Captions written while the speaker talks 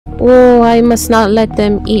I must not let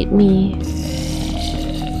them eat me.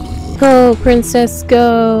 Go, princess,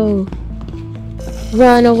 go!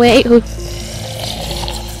 Run away!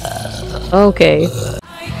 Okay.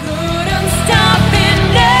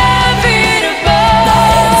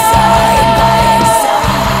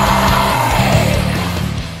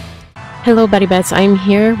 Hello Batty Bats, I'm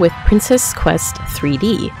here with Princess Quest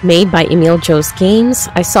 3D, made by Emil Games.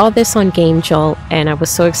 I saw this on gamejolt and I was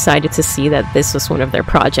so excited to see that this was one of their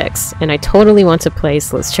projects, and I totally want to play,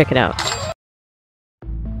 so let's check it out.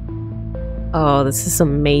 Oh, this is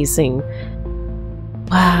amazing.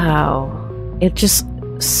 Wow. It's just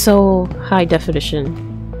so high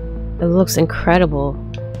definition. It looks incredible.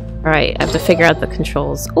 Alright, I have to figure out the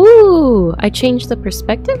controls. Ooh! I changed the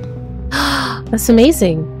perspective? That's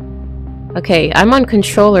amazing. Okay, I'm on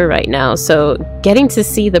controller right now, so getting to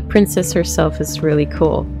see the princess herself is really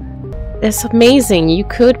cool. It's amazing. You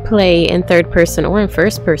could play in third person or in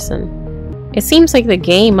first person. It seems like the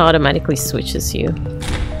game automatically switches you.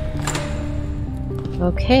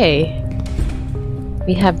 Okay.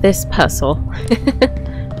 We have this puzzle.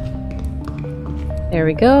 There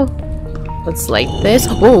we go. Let's light this.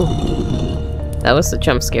 Whoa! That was a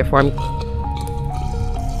jump scare for me.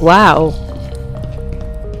 Wow.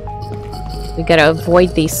 We gotta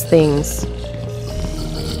avoid these things.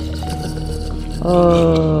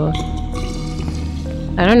 Oh.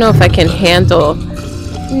 I don't know if I can handle...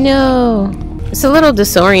 No. It's a little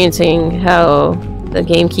disorienting how the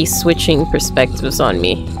game keeps switching perspectives on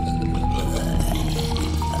me.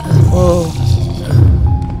 Oh.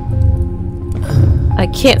 I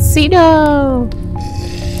can't see, no!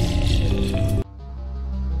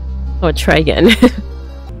 Oh, try again.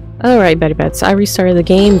 Alright, Batty Bats, I restarted the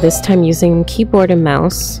game, this time using keyboard and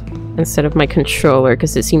mouse instead of my controller,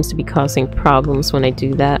 because it seems to be causing problems when I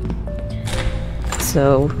do that.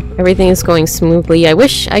 So, everything is going smoothly. I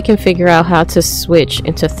wish I can figure out how to switch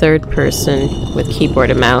into third person with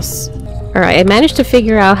keyboard and mouse. Alright, I managed to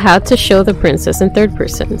figure out how to show the princess in third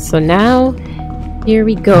person. So now, here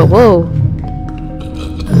we go. Whoa!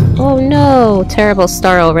 Oh no! Terrible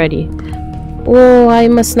start already. Oh, I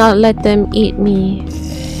must not let them eat me.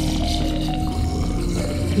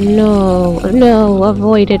 No, no,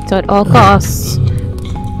 avoid it at all costs.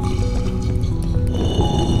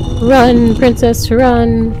 Run, princess,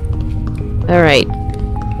 run. Alright.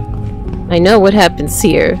 I know what happens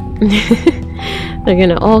here. They're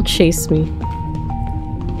gonna all chase me.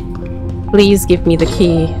 Please give me the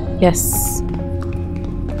key. Yes.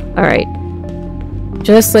 Alright.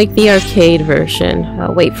 Just like the arcade version.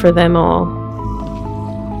 I'll wait for them all.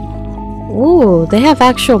 Ooh, they have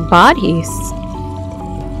actual bodies.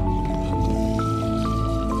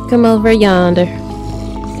 Come over yonder.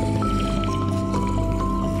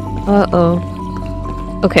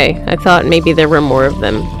 Uh-oh. Okay, I thought maybe there were more of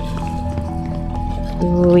them.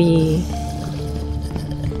 Wee.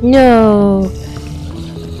 No!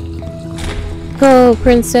 Go,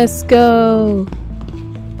 princess, go!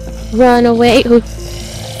 Run away!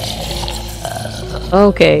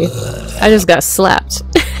 Okay. I just got slapped.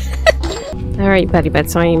 Alright, Batty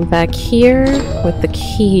Bats, I am back here with the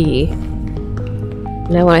key.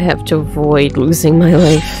 Now I have to avoid losing my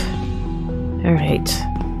life. Alright,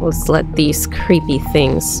 let's let these creepy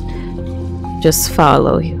things just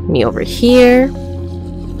follow me over here.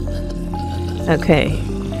 Okay.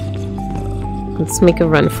 Let's make a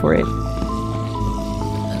run for it.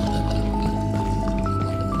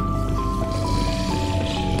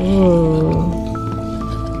 Ooh.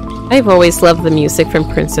 I've always loved the music from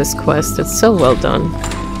Princess Quest. It's so well done.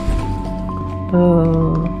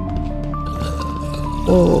 Oh.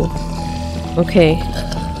 Oh. Okay.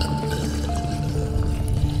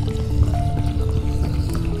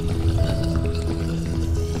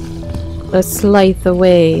 Let's light the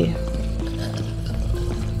way.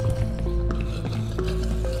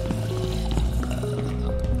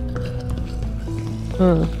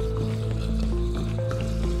 Huh.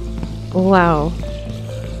 Wow.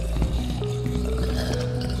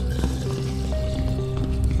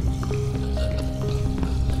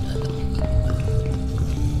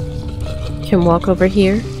 Can walk over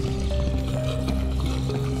here.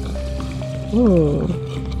 Ooh.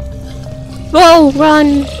 Whoa,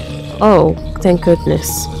 run! Oh, thank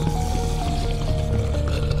goodness.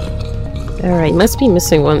 Alright, must be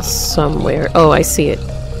missing one somewhere. Oh, I see it.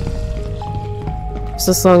 Just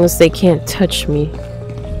as long as they can't touch me,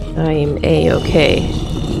 I am A-okay.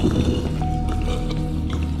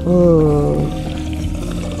 Ooh.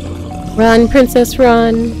 Run, princess,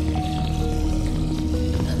 run!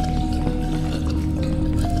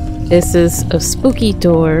 This is a spooky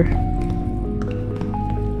door.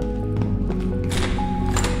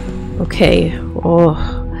 Okay. Oh.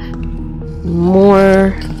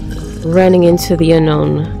 More running into the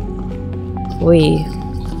unknown. Wait.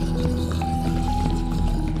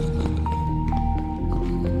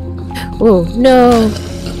 Oh, no!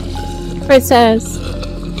 Princess!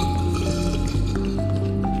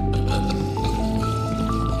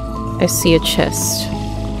 I see a chest.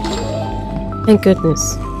 Thank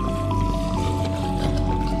goodness.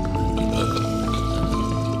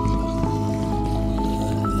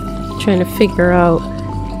 Trying to figure out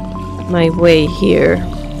my way here.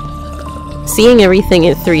 Seeing everything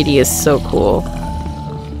in 3D is so cool.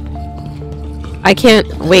 I can't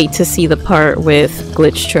wait to see the part with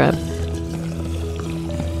Glitch Trap.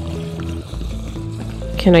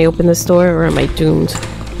 Can I open this door or am I doomed?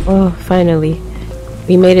 Oh, finally.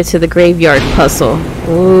 We made it to the graveyard puzzle.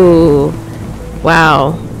 Ooh.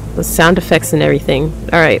 Wow. The sound effects and everything.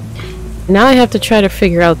 Alright. Now I have to try to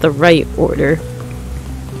figure out the right order.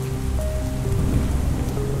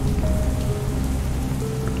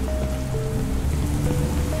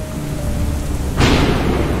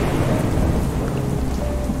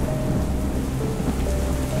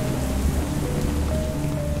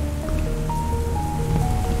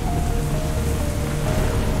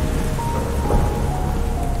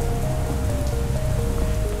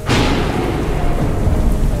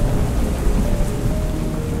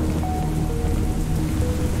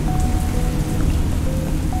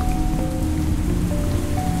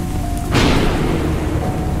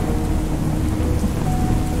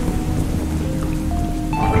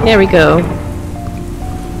 There we go.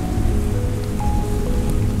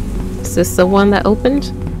 Is this the one that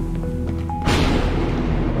opened?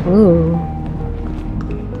 Ooh.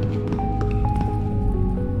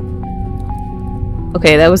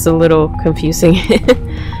 Okay, that was a little confusing.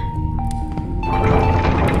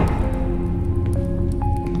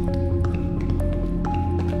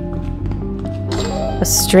 A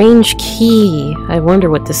strange key. I wonder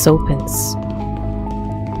what this opens.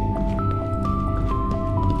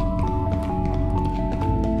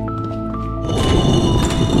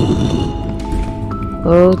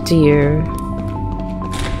 Oh dear.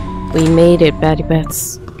 We made it, Batty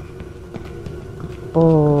Bats.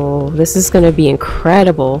 Oh, this is gonna be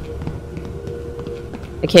incredible.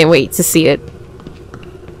 I can't wait to see it.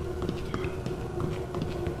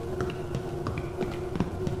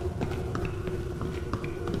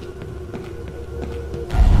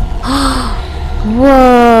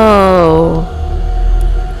 Whoa!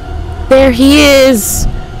 There he is!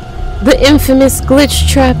 The infamous Glitch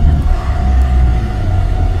Trap!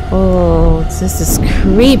 Oh, this is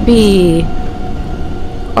creepy.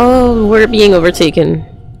 Oh, we're being overtaken.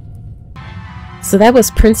 So that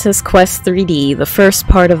was Princess Quest 3D, the first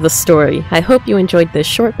part of the story. I hope you enjoyed this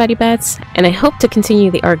short, Batty Bats, and I hope to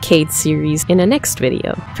continue the arcade series in a next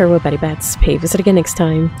video. Farewell, Batty Bats. Pay visit again next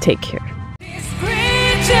time. Take care.